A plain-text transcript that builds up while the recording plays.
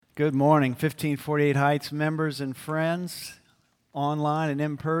Good morning, 1548 Heights members and friends, online and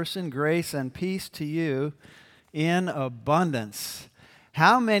in person. Grace and peace to you in abundance.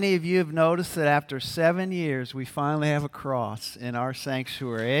 How many of you have noticed that after 7 years, we finally have a cross in our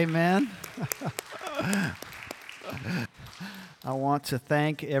sanctuary? Amen? I want to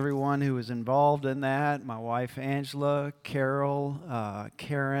thank everyone who was involved in that. My wife, Angela, Carol,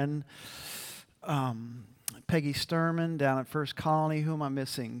 Karen, Peggy Sturman down at First Colony. Who am I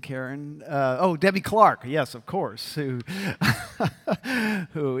missing, Karen? Debbie Clark, yes, of course, who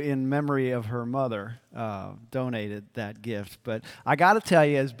in memory of her mother, donated that gift. But I got to tell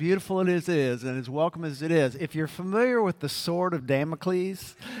you, as beautiful as it is and as welcome as it is, if you're familiar with the sword of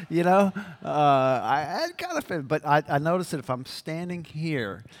Damocles, I kind of, but I noticed that if I'm standing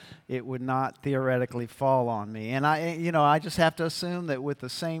here, it would not theoretically fall on me. And I just have to assume that with the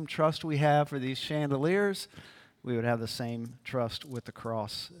same trust we have for these chandeliers, we would have the same trust with the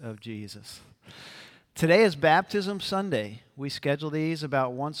cross of Jesus. Today is Baptism Sunday. We schedule these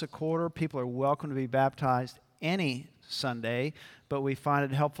about once a quarter. People are welcome to be baptized any Sunday, but we find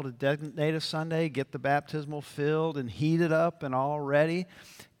it helpful to designate a Sunday, get the baptismal filled and heated up and all ready.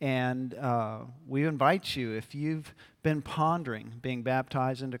 And we invite you, if you've been pondering being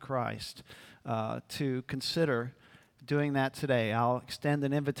baptized into Christ, to consider doing that today. I'll extend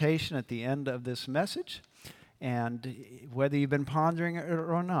an invitation at the end of this message. And whether you've been pondering it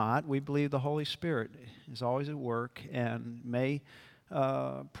or not, we believe the Holy Spirit is always at work and may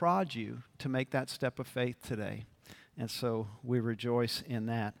prod you to make that step of faith today. And so we rejoice in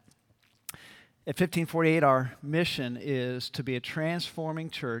that. At 1548, our mission is to be a transforming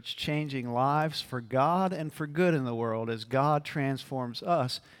church, changing lives for God and for good in the world as God transforms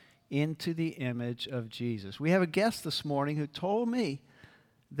us into the image of Jesus. We have a guest this morning who told me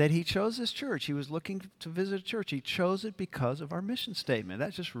that he chose this church. He was looking to visit a church. He chose it because of our mission statement.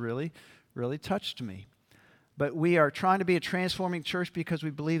 That just really, really touched me. But we are trying to be a transforming church because we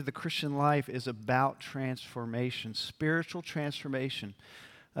believe the Christian life is about transformation. Spiritual transformation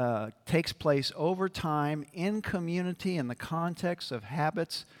takes place over time in community in the context of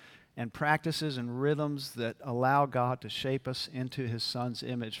habits and practices and rhythms that allow God to shape us into His Son's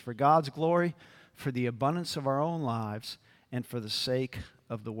image for God's glory, for the abundance of our own lives, and for the sake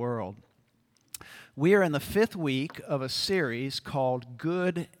of the world. We are in the 5th week of a series called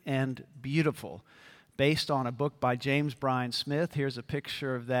Good and Beautiful, based on a book by James Bryan Smith. Here's a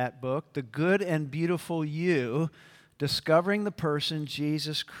picture of that book, The Good and Beautiful You, Discovering the Person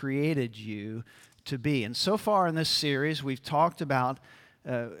Jesus Created You to Be. And so far in this series, we've talked about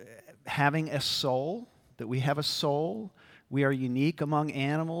having a soul, that we have a soul. We are unique among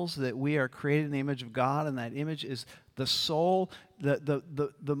animals, that we are created in the image of God, and that image is the soul,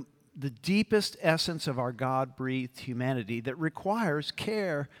 the deepest essence of our God-breathed humanity that requires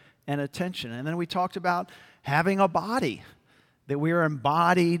care and attention. And then we talked about having a body, that we are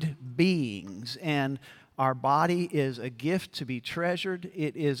embodied beings, and our body is a gift to be treasured.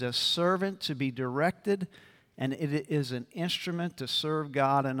 It is a servant to be directed, and it is an instrument to serve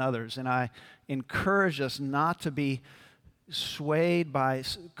God and others. And I encourage us not to be swayed by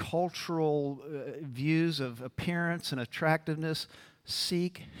cultural views of appearance and attractiveness.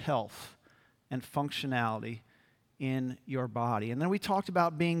 Seek health and functionality in your body. And then we talked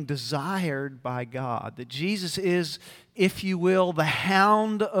about being desired by God, that Jesus is, if you will, the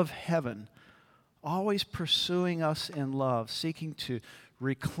hound of heaven, always pursuing us in love, seeking to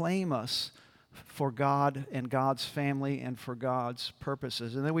reclaim us for God and God's family and for God's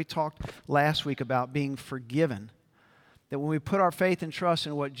purposes. And then we talked last week about being forgiven, that when we put our faith and trust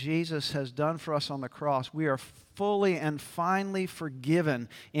in what Jesus has done for us on the cross, we are fully and finally forgiven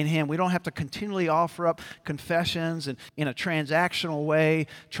in Him. We don't have to continually offer up confessions and in a transactional way,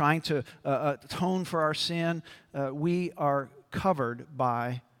 trying to atone for our sin. We are covered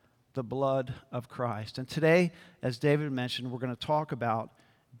by the blood of Christ. And today, as David mentioned, we're going to talk about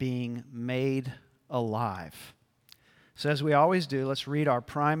being made alive. So as we always do, let's read our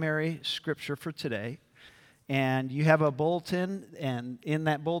primary scripture for today. And you have a bulletin, and in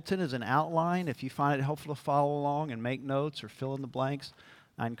that bulletin is an outline. If you find it helpful to follow along and make notes or fill in the blanks,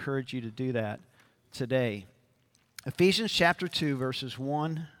 I encourage you to do that today. Ephesians chapter 2, verses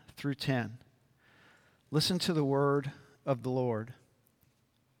 1 through 10. Listen to the word of the Lord.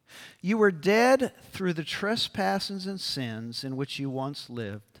 You were dead through the trespasses and sins in which you once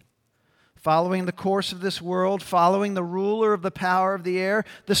lived, following the course of this world, following the ruler of the power of the air,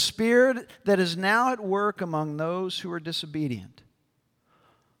 the spirit that is now at work among those who are disobedient.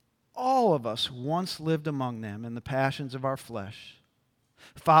 All of us once lived among them in the passions of our flesh,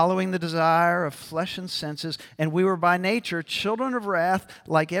 following the desire of flesh and senses, and we were by nature children of wrath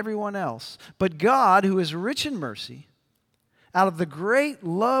like everyone else. But God, who is rich in mercy, out of the great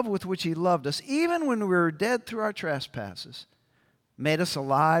love with which He loved us, even when we were dead through our trespasses, made us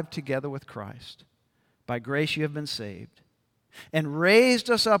alive together with Christ. By grace you have been saved, and raised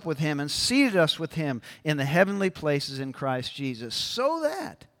us up with Him and seated us with Him in the heavenly places in Christ Jesus, so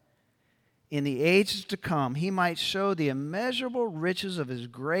that in the ages to come He might show the immeasurable riches of His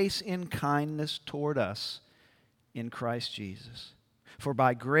grace in kindness toward us in Christ Jesus. For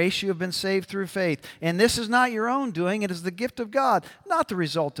by grace you have been saved through faith, and this is not your own doing, it is the gift of God, not the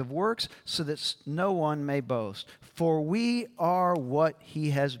result of works, so that no one may boast. For we are what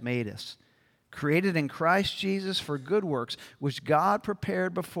He has made us, created in Christ Jesus for good works, which God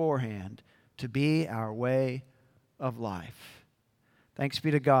prepared beforehand to be our way of life. Thanks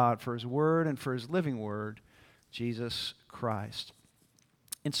be to God for His Word and for His living Word, Jesus Christ.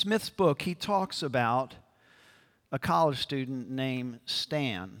 In Smith's book, he talks about a college student named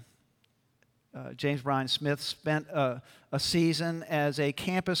Stan. James Bryan Smith spent a season as a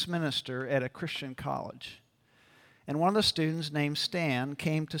campus minister at a Christian college. And one of the students named Stan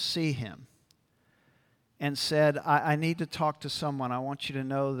came to see him and said, I need to talk to someone. I want you to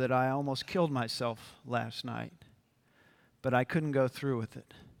know that I almost killed myself last night, but I couldn't go through with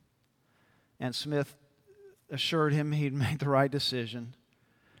it. And Smith assured him he'd made the right decision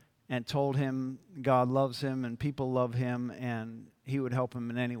and told him God loves him and people love him and he would help him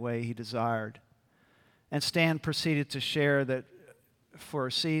in any way he desired. And Stan proceeded to share that for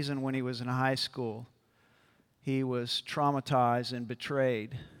a season when he was in high school, he was traumatized and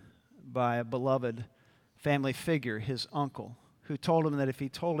betrayed by a beloved family figure, his uncle, who told him that if he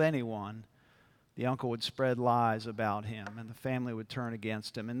told anyone, the uncle would spread lies about him and the family would turn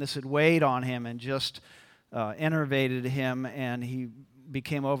against him. And this had weighed on him and just enervated him, and he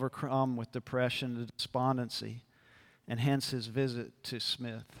became overcome with depression and despondency, and hence his visit to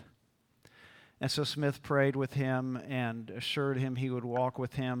Smith. And so Smith prayed with him and assured him he would walk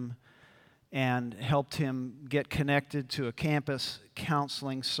with him and helped him get connected to a campus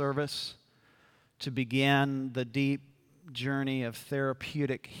counseling service to begin the deep journey of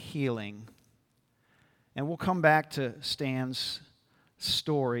therapeutic healing. And we'll come back to Stan's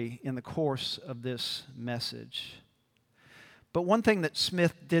story in the course of this message. But one thing that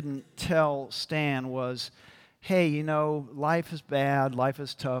Smith didn't tell Stan was, hey, you know, life is bad, life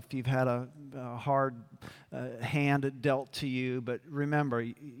is tough, you've had a hard hand dealt to you, but remember,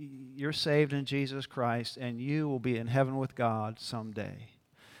 you're saved in Jesus Christ and you will be in heaven with God someday.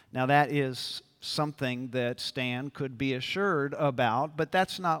 Now that is something that Stan could be assured about, but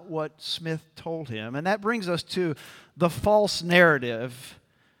that's not what Smith told him. And that brings us to the false narrative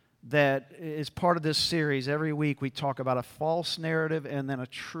that is part of this series. Every week we talk about a false narrative and then a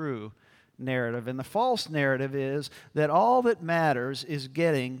true narrative. And the false narrative is that all that matters is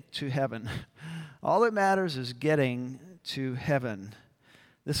getting to heaven. All that matters is getting to heaven.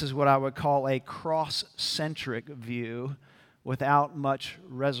 This is what I would call a cross-centric view without much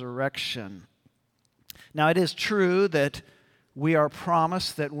resurrection. Now, it is true that we are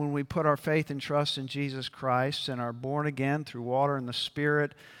promised that when we put our faith and trust in Jesus Christ and are born again through water and the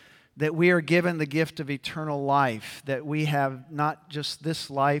Spirit, that we are given the gift of eternal life, that we have not just this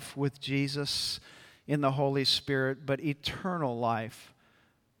life with Jesus in the Holy Spirit, but eternal life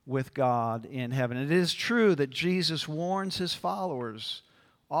with God in heaven. It is true that Jesus warns His followers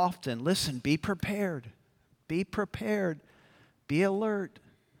often, listen, be prepared, be alert.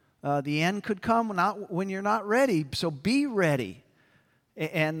 The end could come when you're not ready, so be ready.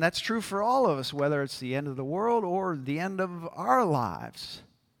 And that's true for all of us, whether it's the end of the world or the end of our lives.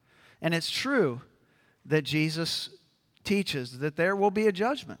 And it's true that Jesus teaches that there will be a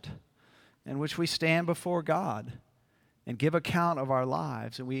judgment in which we stand before God and give account of our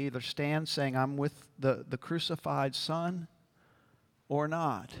lives. And we either stand saying, I'm with the crucified Son or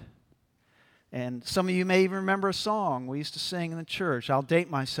not. And some of you may even remember a song we used to sing in the church. I'll date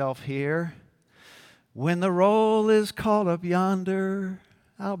myself here. When the roll is called up yonder,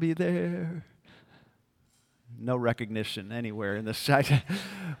 I'll be there. No recognition anywhere in this site.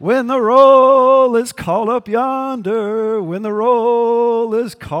 When the roll is called up yonder, when the roll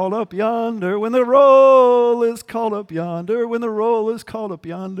is called up yonder, when the roll is called up yonder, when the roll is called up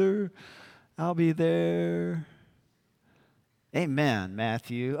yonder, I'll be there. Amen,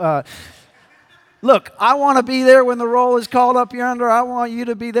 Matthew. Look, I want to be there when the roll is called up yonder. I want you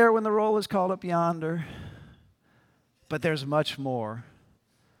to be there when the roll is called up yonder. But there's much more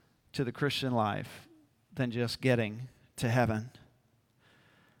to the Christian life than just getting to heaven.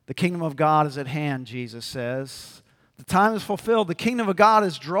 The kingdom of God is at hand, Jesus says. The time is fulfilled. The kingdom of God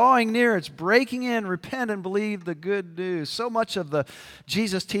is drawing near. It's breaking in. Repent and believe the good news. So much of the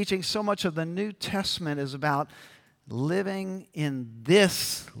Jesus teaching, so much of the New Testament is about living in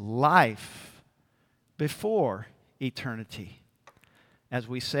this life before eternity. As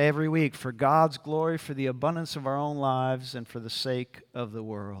we say every week, for God's glory, for the abundance of our own lives, and for the sake of the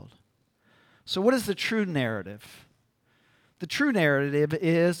world. So what is the true narrative? The true narrative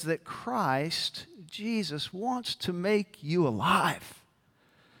is that Christ, Jesus, wants to make you alive.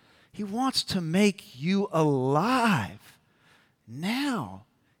 He wants to make you alive now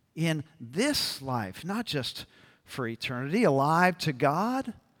in this life, not just for eternity, alive to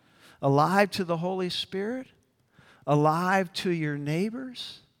God, alive to the Holy Spirit, alive to your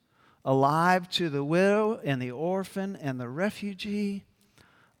neighbors, alive to the widow and the orphan and the refugee,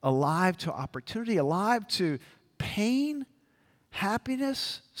 alive to opportunity, alive to pain,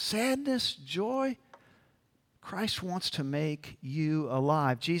 happiness, sadness, joy. Christ wants to make you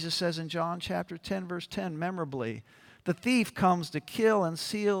alive. Jesus says in John chapter 10, verse 10, memorably, the thief comes to kill and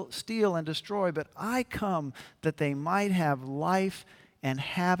steal and destroy, but I come that they might have life and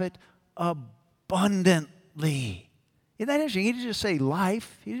have it abundantly. Isn't that interesting? He didn't just say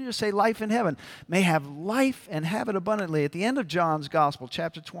life. He didn't just say life in heaven. May have life and have it abundantly. At the end of John's Gospel,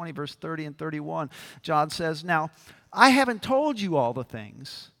 chapter 20, verse 30 and 31, John says, now, I haven't told you all the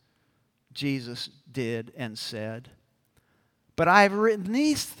things Jesus did and said, but I have written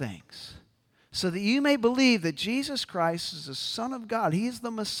these things so that you may believe that Jesus Christ is the Son of God. He is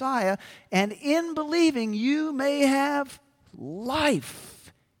the Messiah, and in believing you may have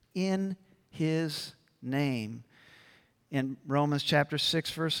life in His name. In Romans chapter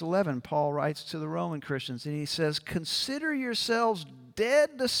 6, verse 11, Paul writes to the Roman Christians, and he says, consider yourselves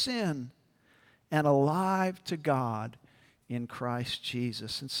dead to sin and alive to God in Christ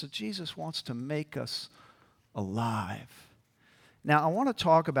Jesus. And so Jesus wants to make us alive. Now, I want to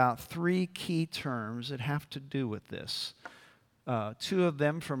talk about three key terms that have to do with this. Two of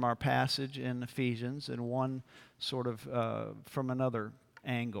them from our passage in Ephesians, and one sort of from another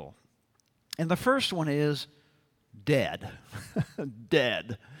angle. And the first one is dead.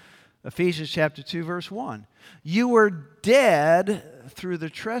 Dead. Ephesians chapter 2, verse 1. You were dead through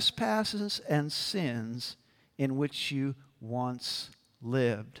the trespasses and sins in which you once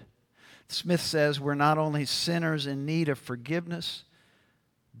lived. Smith says we're not only sinners in need of forgiveness,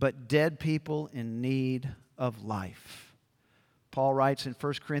 but dead people in need of life. Paul writes in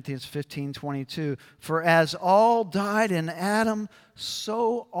 1 Corinthians 15:22, for as all died in Adam,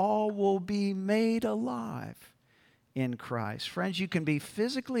 so all will be made alive in Christ. Friends, you can be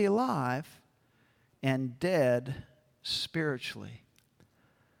physically alive and dead spiritually.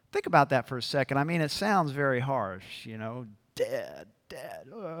 Think about that for a second. I mean, it sounds very harsh, dead.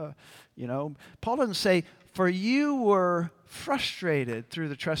 Paul doesn't say, for you were frustrated through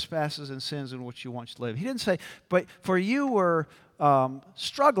the trespasses and sins in which you once lived. He didn't say, but for you were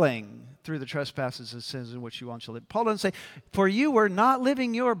struggling through the trespasses and sins in which you once lived. Paul doesn't say, for you were not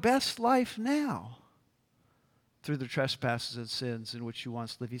living your best life now through the trespasses and sins in which you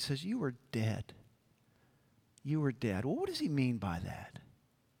once lived. He says, you were dead. You were dead. Well, what does he mean by that?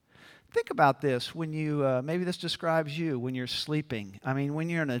 Think about this when you, maybe this describes you when you're sleeping. I mean, when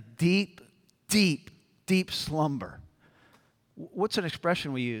you're in a deep, deep, deep slumber. What's an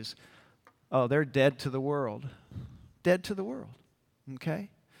expression we use? Oh, they're dead to the world. Dead to the world, okay?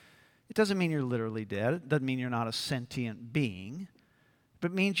 It doesn't mean you're literally dead. It doesn't mean you're not a sentient being.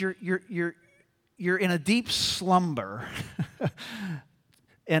 But it means you're in a deep slumber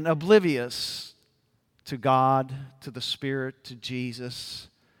and oblivious to God, to the Spirit, to Jesus,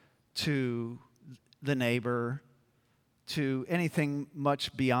 to the neighbor, to anything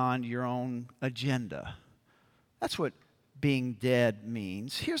much beyond your own agenda. That's what being dead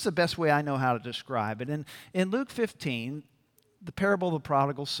means. Here's the best way I know how to describe it. In Luke 15, the parable of the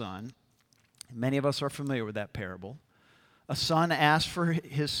prodigal son, many of us are familiar with that parable. A son asks for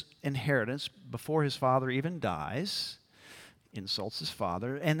his inheritance before his father even dies, insults his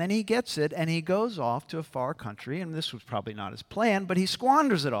father, and then he gets it, and he goes off to a far country, and this was probably not his plan, but he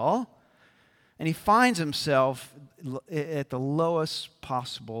squanders it all, and he finds himself at the lowest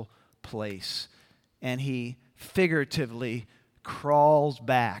possible place, and he figuratively crawls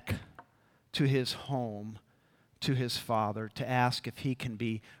back to his home, to his father, to ask if he can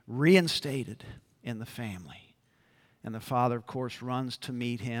be reinstated in the family. And the father, of course, runs to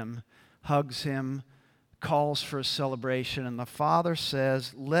meet him, hugs him, calls for a celebration, and the father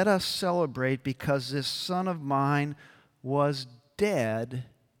says, let us celebrate because this son of mine was dead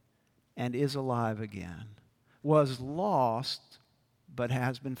and is alive again, was lost but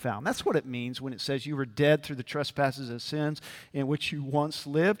has been found. That's what it means when it says you were dead through the trespasses and sins in which you once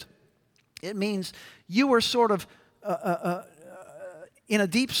lived. It means you were sort of in a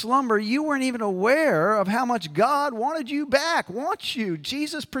deep slumber. You weren't even aware of how much God wanted you back, wants you,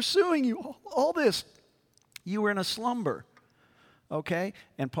 Jesus pursuing you, all this. You were in a slumber, okay?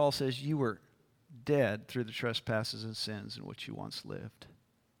 And Paul says you were dead through the trespasses and sins in which you once lived.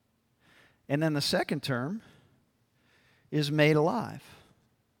 And then the second term is made alive.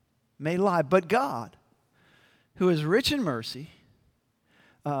 Made alive. But God, who is rich in mercy,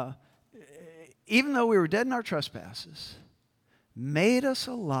 even though we were dead in our trespasses, made us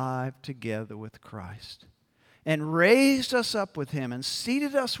alive together with Christ and raised us up with him and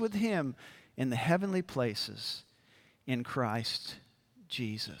seated us with him in the heavenly places in Christ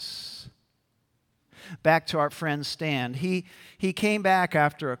Jesus. Back to our friend Stan. He came back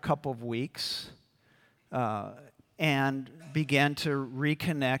after a couple of weeks and began to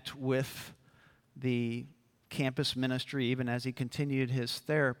reconnect with the campus ministry even as he continued his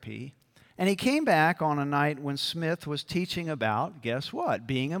therapy. And he came back on a night when Smith was teaching about, guess what?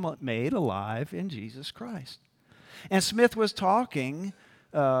 Being made alive in Jesus Christ. And Smith was talking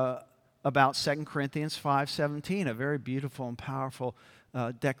about 2 Corinthians 5:17, a very beautiful and powerful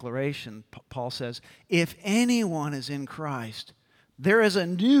declaration. Paul says, if anyone is in Christ, there is a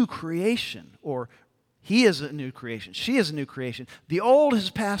new creation, or he is a new creation, she is a new creation. The old has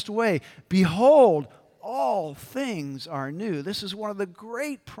passed away. Behold, all things are new. This is one of the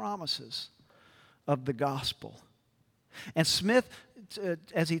great promises of the gospel. And Smith,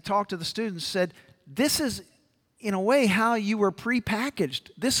 as he talked to the students, said, this is, in a way, how you were prepackaged.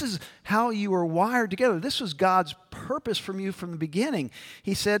 This is how you were wired together. This was God's purpose from you from the beginning.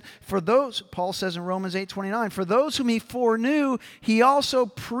 He said, for those, Paul says in Romans 8:29, for those whom he foreknew, he also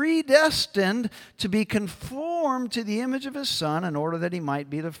predestined to be conformed to the image of his Son in order that he might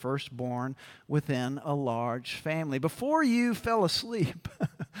be the firstborn within a large family. Before you fell asleep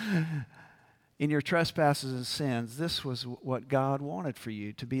in your trespasses and sins, this was what God wanted for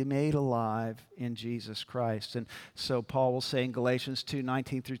you, to be made alive in Jesus Christ. And so Paul will say in Galatians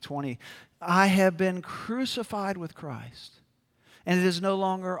 2:19 through 20, I have been crucified with Christ, and it is no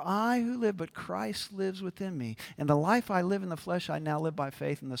longer I who live, but Christ lives within me. And the life I live in the flesh, I now live by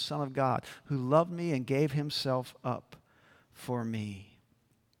faith in the Son of God, who loved me and gave himself up for me.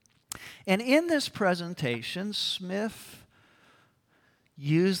 And in this presentation, Smith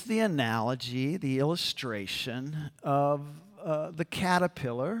used the analogy, the illustration of the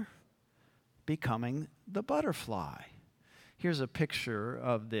caterpillar becoming the butterfly. Here's a picture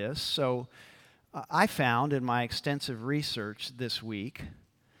of this. So I found in my extensive research this week,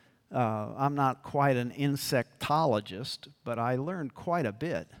 I'm not quite an insectologist, but I learned quite a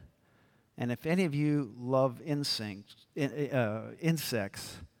bit. And if any of you love insects,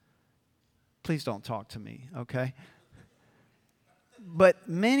 please don't talk to me, okay? But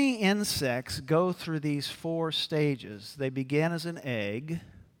many insects go through these 4 stages. They begin as an egg,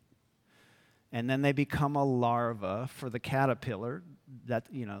 and then they become a larva for the caterpillar. That,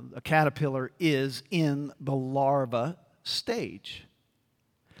 you know, a caterpillar is in the larva stage.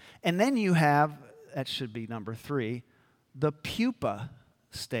 And then you have, that should be number 3, the pupa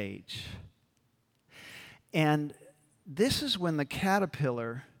stage. And this is when the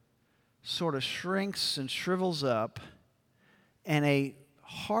caterpillar sort of shrinks and shrivels up, and a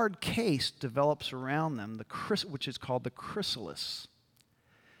hard case develops around them, which is called the chrysalis.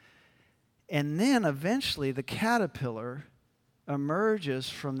 And then eventually the caterpillar emerges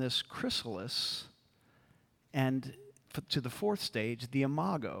from this chrysalis and to the 4th stage, the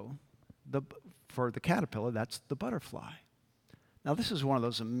imago. For the caterpillar, that's the butterfly. Now this is one of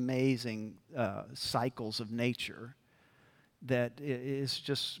those amazing cycles of nature that is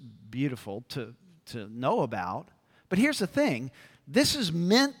just beautiful to know about. But here's the thing. This is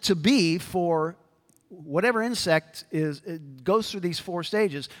meant to be for whatever insect goes through these 4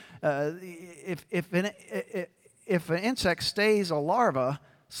 stages. If an insect stays a larva,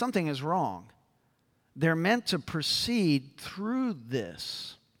 something is wrong. They're meant to proceed through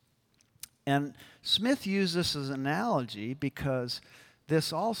this. And Smith used this as an analogy because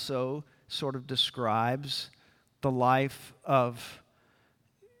this also sort of describes the life of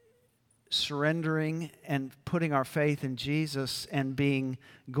surrendering and putting our faith in Jesus and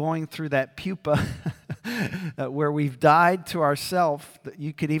going through that pupa where we've died to ourselves, that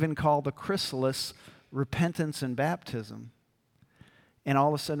you could even call the chrysalis repentance and baptism. And all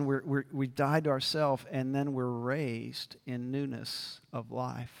of a sudden we died to ourselves, and then we're raised in newness of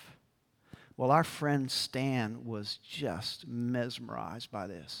life. Well, our friend Stan was just mesmerized by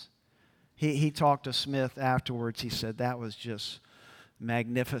this. He talked to Smith afterwards. He said that was just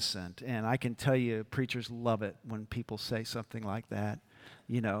magnificent. And I can tell you, preachers love it when people say something like that,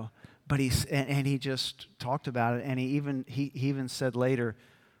 you know. But he just talked about it, and he even said later,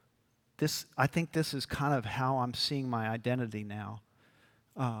 I think this is kind of how I'm seeing my identity now,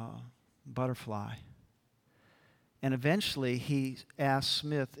 butterfly. And eventually he asked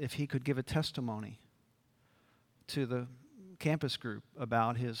Smith if he could give a testimony to the campus group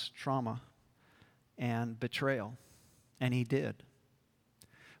about his trauma and betrayal. And he did.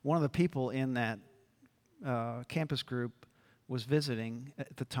 One of the people in that campus group was visiting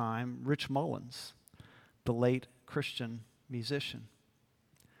at the time Rich Mullins, the late Christian musician.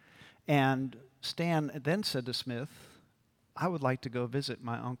 And Stan then said to Smith, I would like to go visit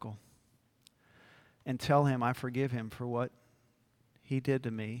my uncle and tell him I forgive him for what he did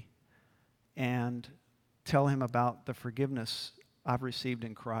to me, and tell him about the forgiveness I've received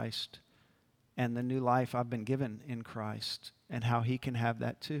in Christ and the new life I've been given in Christ, and how he can have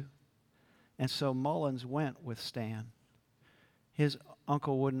that too. And so Mullins went with Stan. His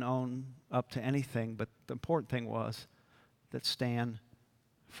uncle wouldn't own up to anything, but the important thing was that Stan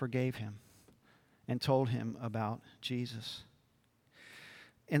forgave him and told him about Jesus.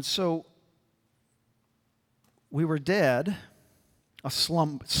 And so we were dead,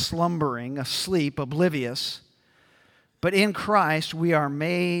 slumbering, asleep, oblivious, but in Christ we are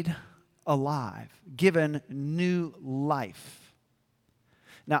made alive, given new life.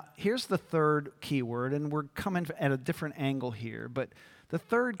 Now, here's the third key word, and we're coming at a different angle here, but the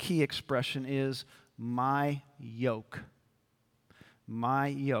third key expression is my yoke. My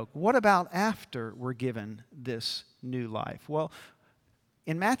yoke. What about after we're given this new life? Well,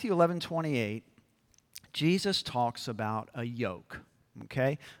 in Matthew 11:28, Jesus talks about a yoke.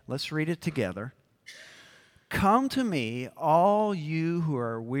 Okay? Let's read it together. Come to me, all you who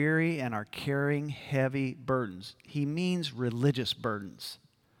are weary and are carrying heavy burdens. He means religious burdens.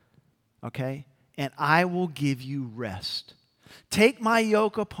 Okay? And I will give you rest. Take my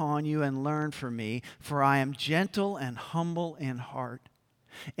yoke upon you and learn from me, for I am gentle and humble in heart,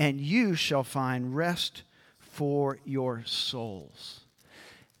 and you shall find rest for your souls.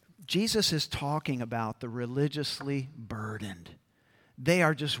 Jesus is talking about the religiously burdened. They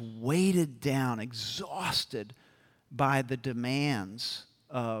are just weighted down, exhausted by the demands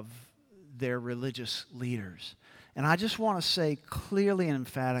of their religious leaders. And I just want to say clearly and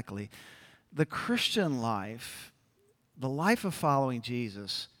emphatically, the Christian life, the life of following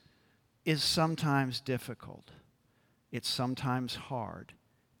Jesus, is sometimes difficult. It's sometimes hard.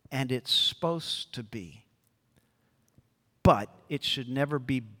 And it's supposed to be. But it should never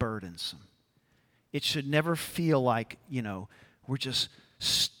be burdensome. It should never feel like, we're just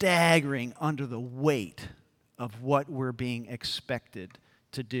staggering under the weight of what we're being expected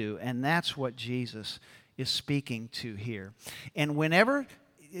to do. And that's what Jesus is speaking to here. And whenever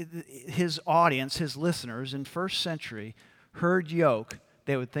his audience, his listeners in first century heard yoke,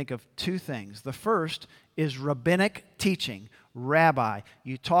 they would think of two things. The first is rabbinic teaching. Rabbi.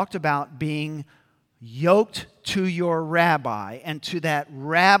 You talked about being yoked to your rabbi and to that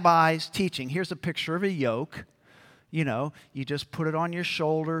rabbi's teaching. Here's a picture of a yoke. You just put it on your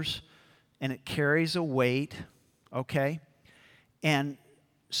shoulders and it carries a weight, okay? And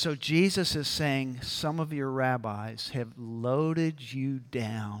so Jesus is saying some of your rabbis have loaded you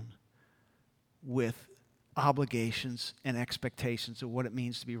down with obligations and expectations of what it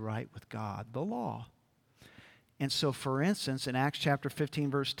means to be right with God, the law. And so, for instance, in Acts chapter 15,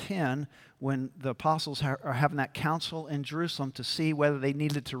 verse 10, when the apostles are having that council in Jerusalem to see whether they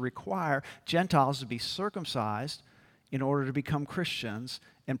needed to require Gentiles to be circumcised in order to become Christians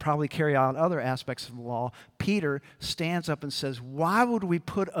and probably carry out other aspects of the law, Peter stands up and says, why would we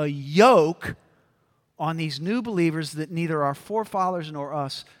put a yoke on these new believers that neither our forefathers nor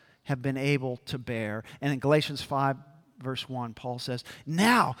us have been able to bear? And in Galatians 5, verse 1, Paul says,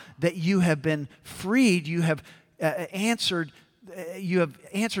 now that you have been freed, you have answered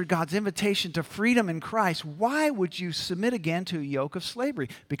God's invitation to freedom in Christ, why would you submit again to a yoke of slavery?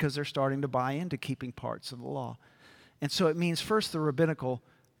 Because they're starting to buy into keeping parts of the law. And so it means first the rabbinical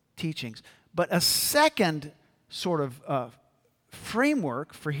teachings. But a second sort of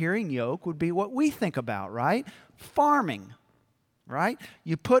framework for hearing yoke would be what we think about, right? Farming, right?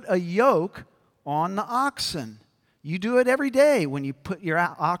 You put a yoke on the oxen. You do it every day when you put your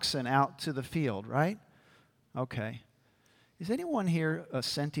oxen out to the field, right? Okay. Is anyone here a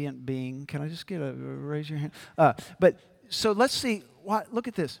sentient being? Can I just get raise your hand? But so let's see. Look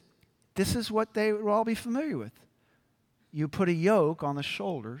at this. This is what they would all be familiar with. You put a yoke on the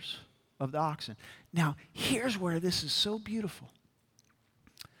shoulders of the oxen. Now, here's where this is so beautiful.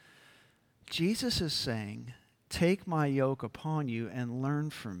 Jesus is saying Take my yoke upon you and learn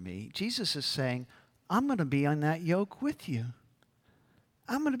from me. Jesus is saying, I'm going to be on that yoke with you.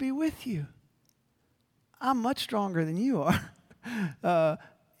 I'm going to be with you. I'm much stronger than you are.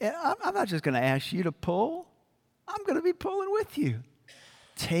 I'm not just going to ask you to pull. I'm going to be pulling with you.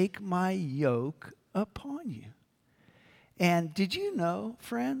 Take my yoke upon you. And did you know,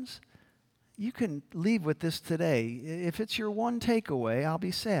 friends, you can leave with this today. If it's your one takeaway, I'll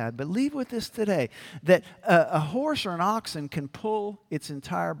be sad. But leave with this today, that a horse or an oxen can pull its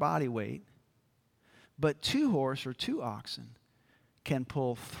entire body weight, but 2 horse or 2 oxen can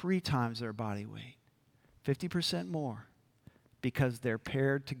pull 3 times their body weight, 50% more, because they're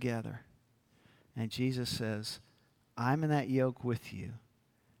paired together. And Jesus says, I'm in that yoke with you,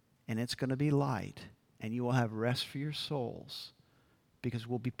 and it's going to be light, and you will have rest for your souls, because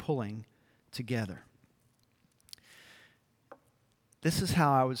we'll be pulling together. This is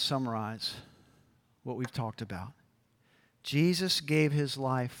how I would summarize what we've talked about. Jesus gave his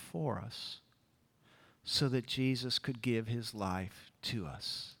life for us so that Jesus could give his life to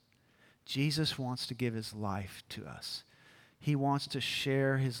us. Jesus wants to give his life to us. He wants to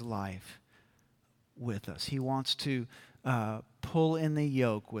share his life with us. He wants to pull in the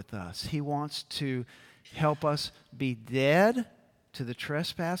yoke with us. He wants to help us be dead to the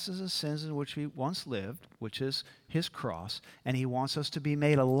trespasses and sins in which we once lived, which is his cross, and he wants us to be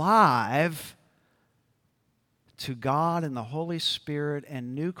made alive to God and the Holy Spirit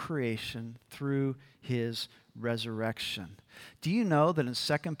and new creation through his resurrection. Do you know that in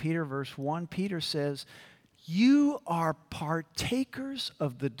 2 Peter verse 1, Peter says, you are partakers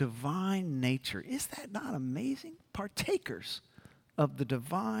of the divine nature. Is that not amazing? Partakers of the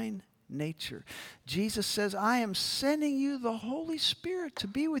divine nature. Jesus says, I am sending you the Holy Spirit to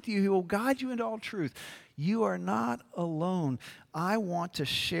be with you. He will guide you into all truth. You are not alone. I want to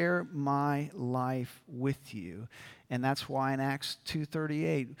share my life with you. And that's why in Acts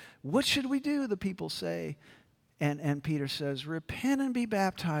 2:38, what should we do, the people say? And Peter says, repent and be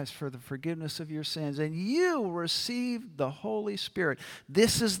baptized for the forgiveness of your sins, and you will receive the Holy Spirit.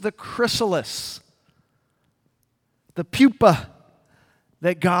 This is the chrysalis, the pupa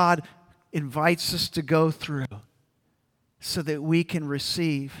that God invites us to go through so that we can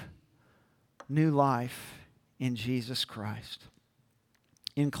receive new life in Jesus Christ.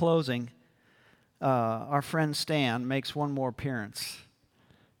 In closing, our friend Stan makes one more appearance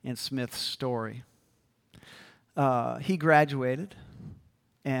in Smith's story. He graduated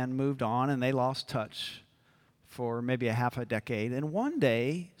and moved on, and they lost touch for maybe a half a decade. And one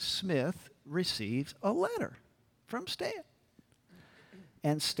day, Smith receives a letter from Stan.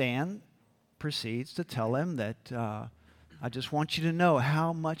 And Stan proceeds to tell him that I just want you to know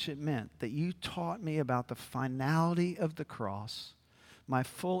how much it meant that you taught me about the finality of the cross, my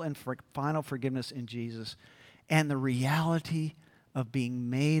full and final forgiveness in Jesus, and the reality of being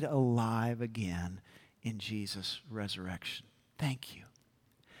made alive again in Jesus' resurrection. Thank you.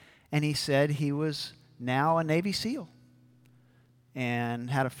 And he said he was now a Navy SEAL and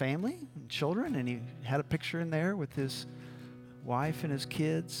had a family and children, and he had a picture in there with his wife and his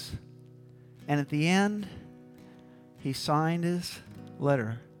kids. And at the end, he signed his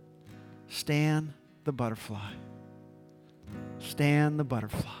letter, Stan the Butterfly. Stan the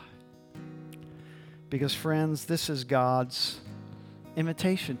Butterfly. Because, friends, this is God's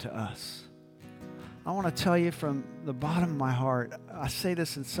invitation to us. I want to tell you from the bottom of my heart, I say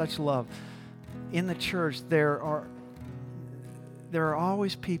this in such love. In the church, there are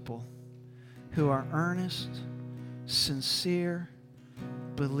always people who are earnest, sincere,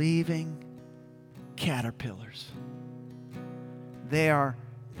 believing caterpillars. They are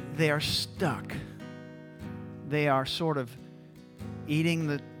stuck. They are sort of eating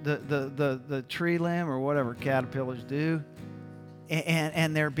the tree limb or whatever caterpillars do,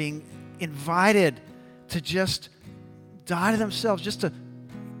 and they're being invited to just die to themselves,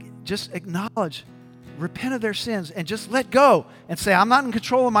 just acknowledge, repent of their sins, and just let go and say, I'm not in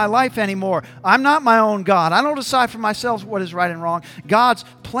control of my life anymore. I'm not my own God. I don't decide for myself what is right and wrong. God's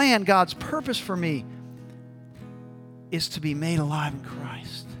plan, God's purpose for me is to be made alive in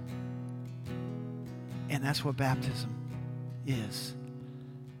Christ. And that's what baptism is.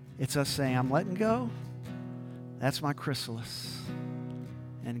 It's us saying, I'm letting go. That's my chrysalis.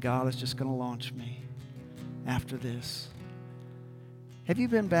 And God is just going to launch me after this. Have you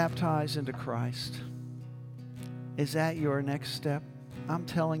been baptized into Christ? Is that your next step? I'm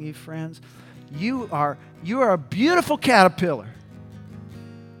telling you, friends, you are a beautiful caterpillar.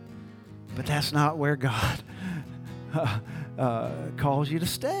 But that's not where God calls you to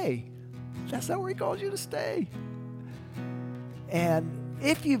stay. That's not where he calls you to stay. And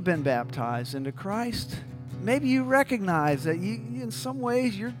if you've been baptized into Christ, maybe you recognize that you in some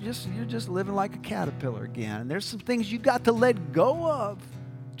ways you're just living like a caterpillar again. And there's some things you got to let go of.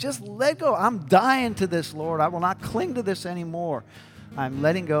 Just let go. I'm dying to this, Lord. I will not cling to this anymore. I'm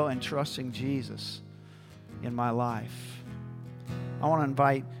letting go and trusting Jesus in my life. I want to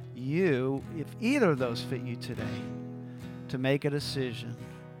invite you, if either of those fit you today, to make a decision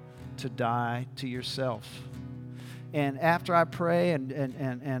to die to yourself. And after I pray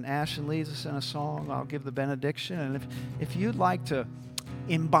and Ashton leads us in a song, I'll give the benediction. And if you'd like to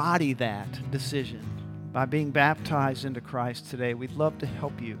embody that decision by being baptized into Christ today, we'd love to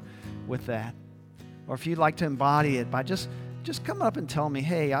help you with that. Or if you'd like to embody it by just come up and tell me,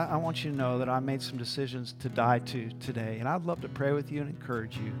 hey, I want you to know that I made some decisions to die to today. And I'd love to pray with you and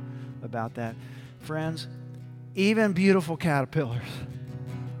encourage you about that. Friends, even beautiful caterpillars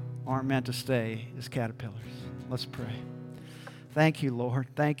aren't meant to stay as caterpillars. Let's pray. Thank you, Lord.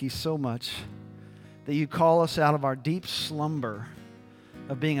 Thank you so much that you call us out of our deep slumber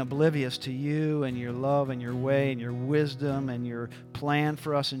of being oblivious to you and your love and your way and your wisdom and your plan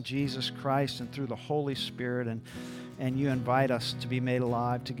for us in Jesus Christ and through the Holy Spirit. And you invite us to be made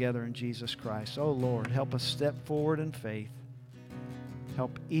alive together in Jesus Christ. Oh, Lord, help us step forward in faith.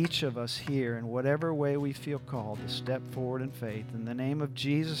 Help each of us here in whatever way we feel called to step forward in faith. In the name of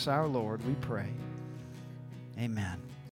Jesus our Lord, we pray. Amen.